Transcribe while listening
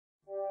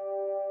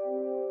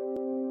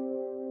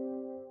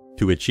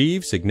To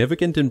achieve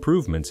significant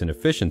improvements in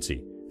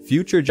efficiency,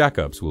 future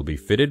jackups will be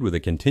fitted with a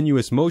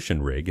continuous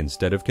motion rig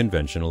instead of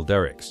conventional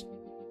derricks.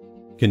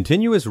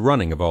 Continuous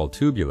running of all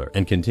tubular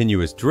and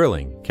continuous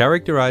drilling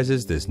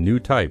characterizes this new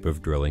type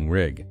of drilling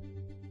rig.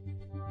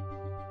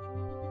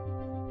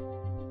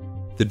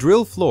 The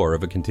drill floor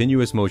of a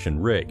continuous motion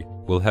rig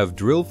will have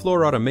drill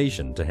floor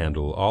automation to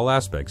handle all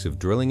aspects of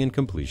drilling and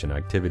completion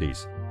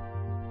activities.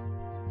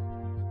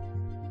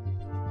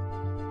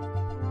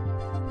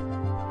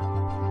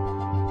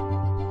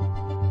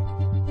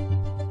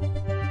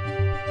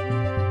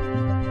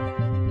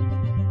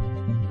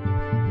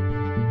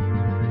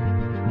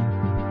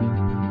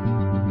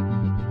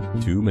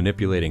 Two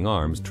manipulating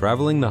arms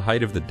traveling the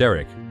height of the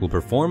derrick will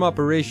perform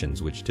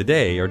operations which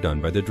today are done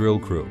by the drill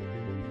crew.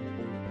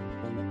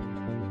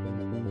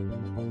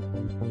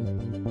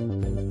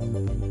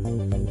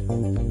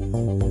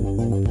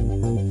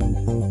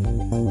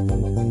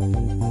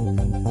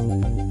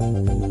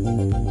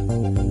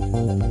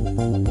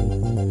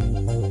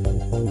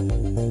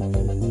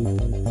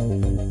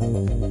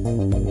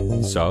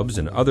 Subs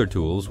and other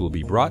tools will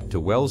be brought to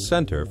well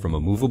center from a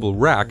movable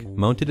rack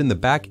mounted in the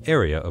back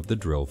area of the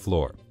drill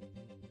floor.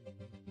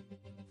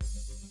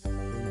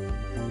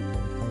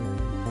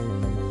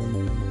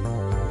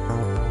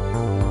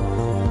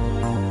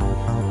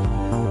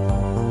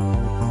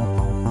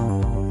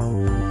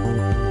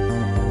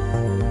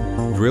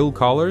 Drill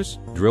collars,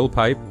 drill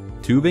pipe,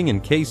 tubing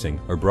and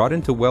casing are brought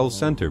into well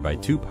center by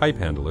two pipe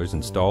handlers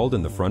installed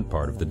in the front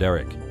part of the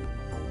derrick.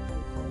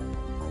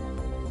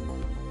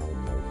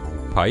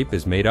 Pipe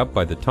is made up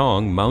by the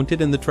tong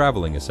mounted in the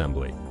traveling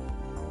assembly.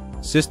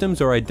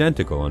 Systems are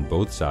identical on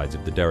both sides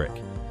of the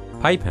derrick.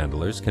 Pipe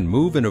handlers can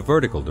move in a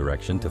vertical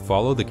direction to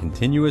follow the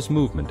continuous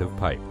movement of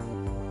pipe.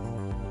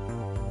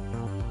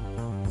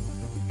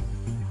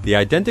 The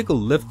identical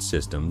lift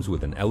systems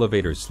with an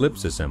elevator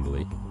slips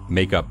assembly,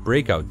 make-up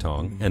breakout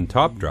tong, and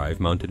top drive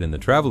mounted in the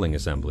traveling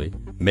assembly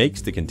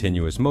makes the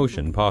continuous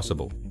motion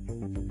possible.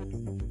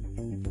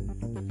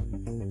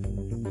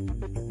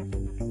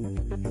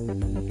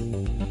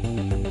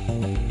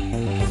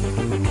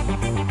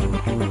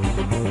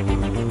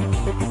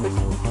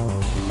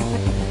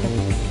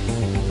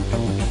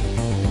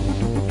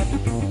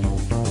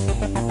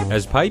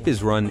 As pipe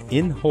is run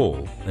in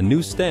hole, a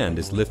new stand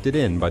is lifted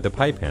in by the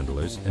pipe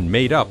handlers and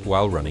made up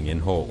while running in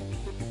hole.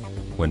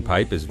 When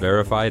pipe is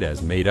verified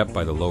as made up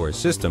by the lower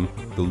system,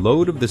 the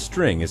load of the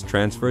string is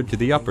transferred to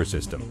the upper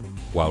system,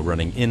 while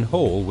running in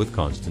hole with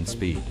constant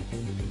speed.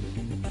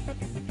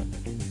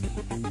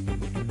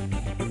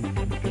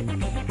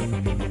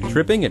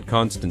 Tripping at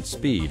constant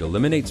speed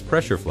eliminates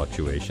pressure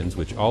fluctuations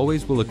which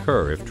always will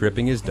occur if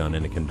tripping is done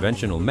in a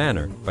conventional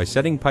manner by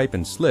setting pipe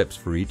and slips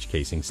for each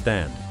casing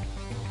stand.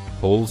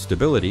 Hole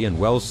stability and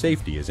well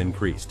safety is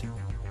increased.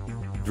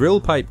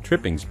 Drill pipe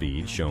tripping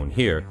speed, shown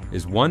here,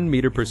 is 1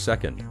 meter per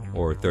second,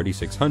 or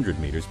 3,600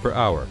 meters per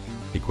hour,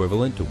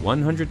 equivalent to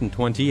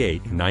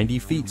 128 90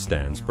 feet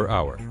stands per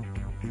hour.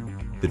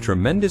 The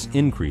tremendous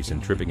increase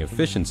in tripping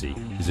efficiency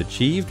is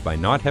achieved by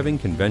not having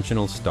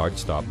conventional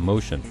start-stop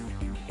motion.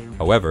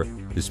 However,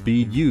 the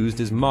speed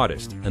used is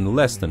modest and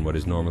less than what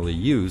is normally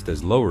used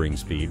as lowering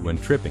speed when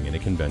tripping in a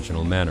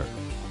conventional manner.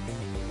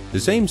 The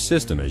same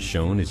system as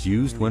shown is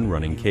used when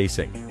running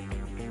casing.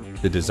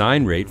 The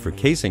design rate for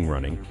casing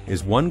running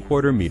is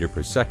 1/4 meter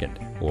per second,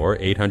 or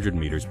 800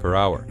 meters per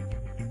hour.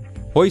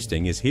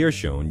 Hoisting is here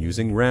shown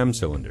using ram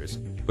cylinders,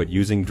 but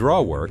using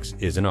drawworks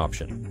is an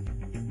option.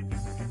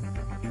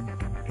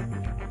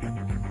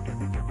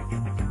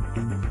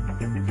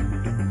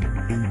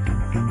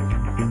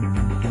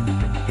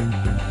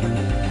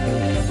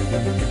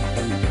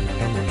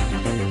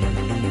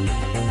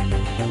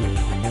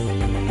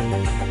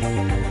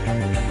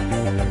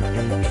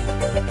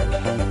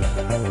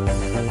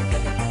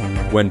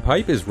 When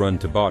pipe is run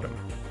to bottom,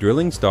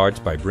 drilling starts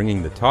by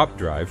bringing the top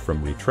drive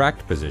from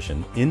retract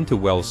position into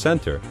well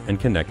center and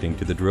connecting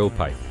to the drill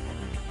pipe.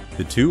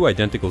 The two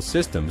identical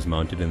systems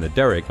mounted in the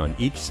derrick on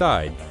each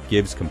side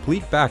gives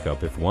complete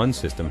backup if one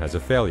system has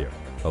a failure,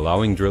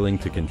 allowing drilling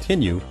to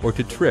continue or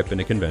to trip in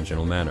a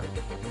conventional manner.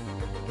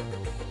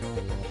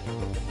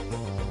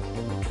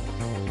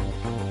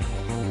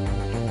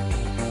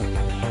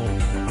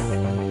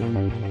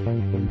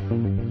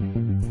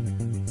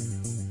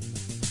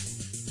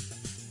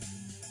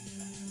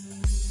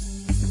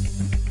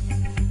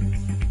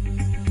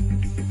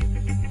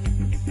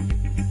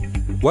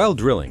 While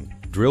drilling,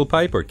 drill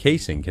pipe or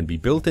casing can be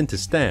built into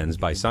stands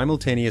by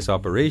simultaneous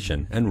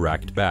operation and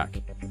racked back.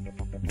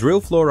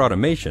 Drill floor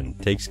automation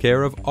takes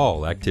care of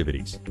all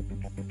activities.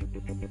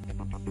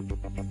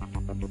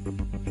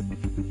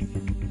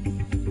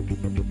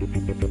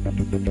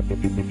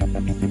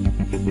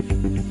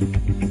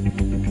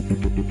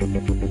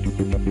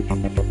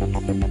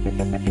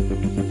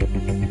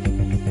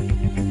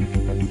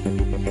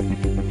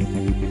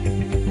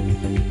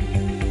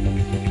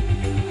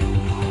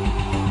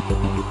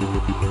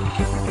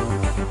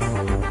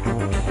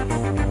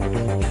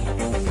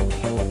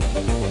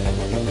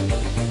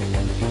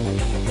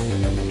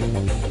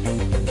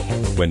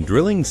 When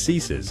drilling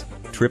ceases,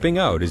 Tripping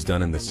out is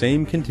done in the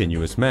same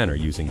continuous manner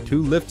using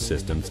 2 lift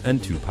systems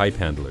and 2 pipe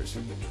handlers.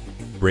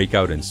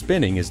 Breakout and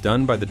spinning is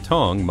done by the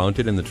tong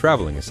mounted in the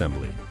traveling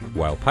assembly,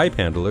 while pipe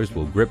handlers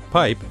will grip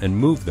pipe and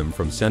move them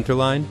from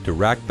centerline to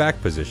rack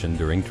back position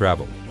during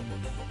travel.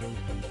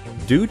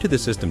 Due to the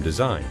system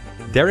design,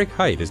 derrick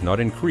height is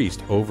not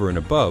increased over and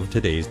above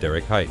today's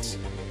derrick heights.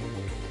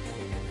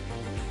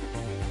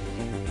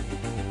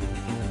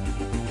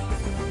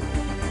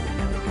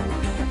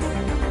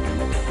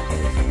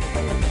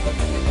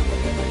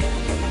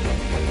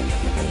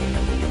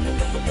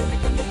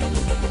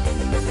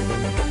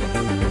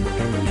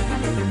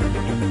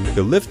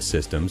 The lift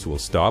systems will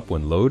stop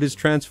when load is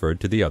transferred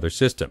to the other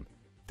system,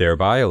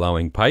 thereby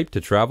allowing pipe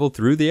to travel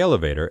through the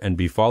elevator and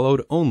be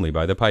followed only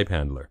by the pipe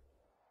handler.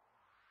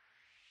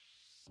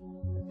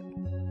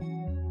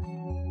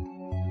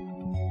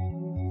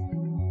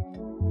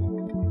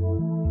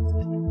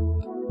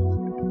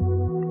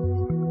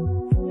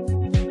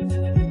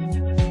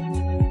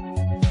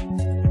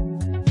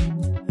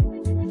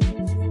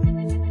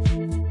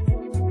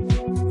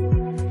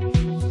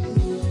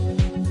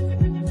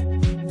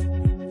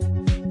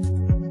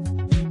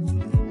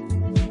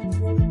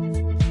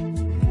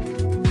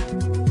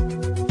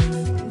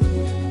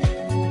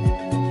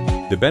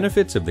 The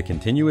benefits of the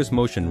continuous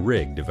motion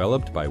rig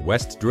developed by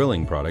West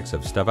Drilling Products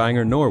of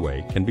Stavanger,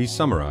 Norway can be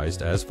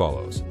summarized as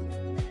follows.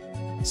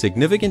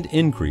 Significant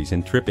increase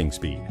in tripping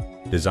speed.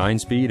 Design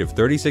speed of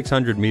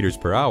 3,600 meters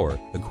per hour,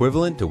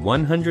 equivalent to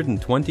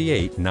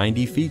 128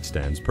 90 feet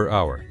stands per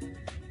hour.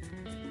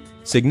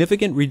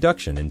 Significant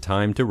reduction in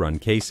time to run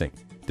casing.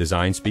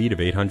 Design speed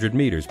of 800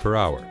 meters per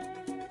hour.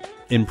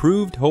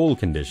 Improved hole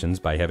conditions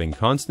by having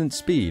constant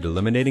speed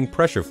eliminating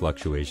pressure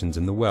fluctuations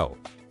in the well.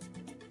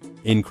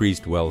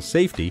 Increased well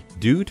safety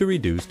due to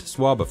reduced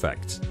swab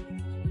effects.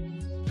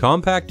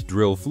 Compact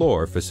drill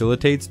floor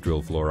facilitates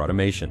drill floor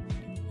automation.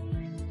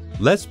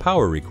 Less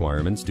power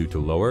requirements due to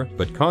lower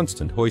but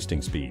constant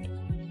hoisting speed.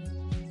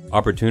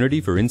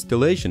 Opportunity for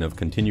installation of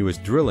continuous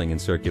drilling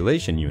and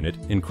circulation unit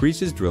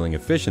increases drilling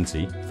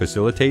efficiency,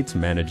 facilitates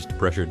managed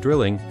pressure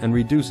drilling, and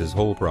reduces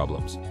hole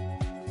problems.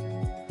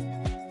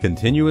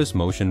 Continuous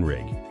motion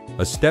rig,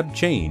 a step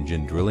change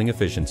in drilling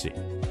efficiency,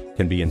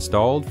 can be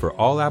installed for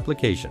all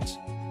applications: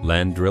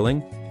 land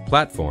drilling,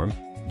 platform,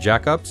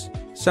 jackups,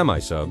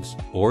 semi-subs,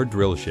 or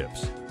drill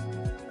ships.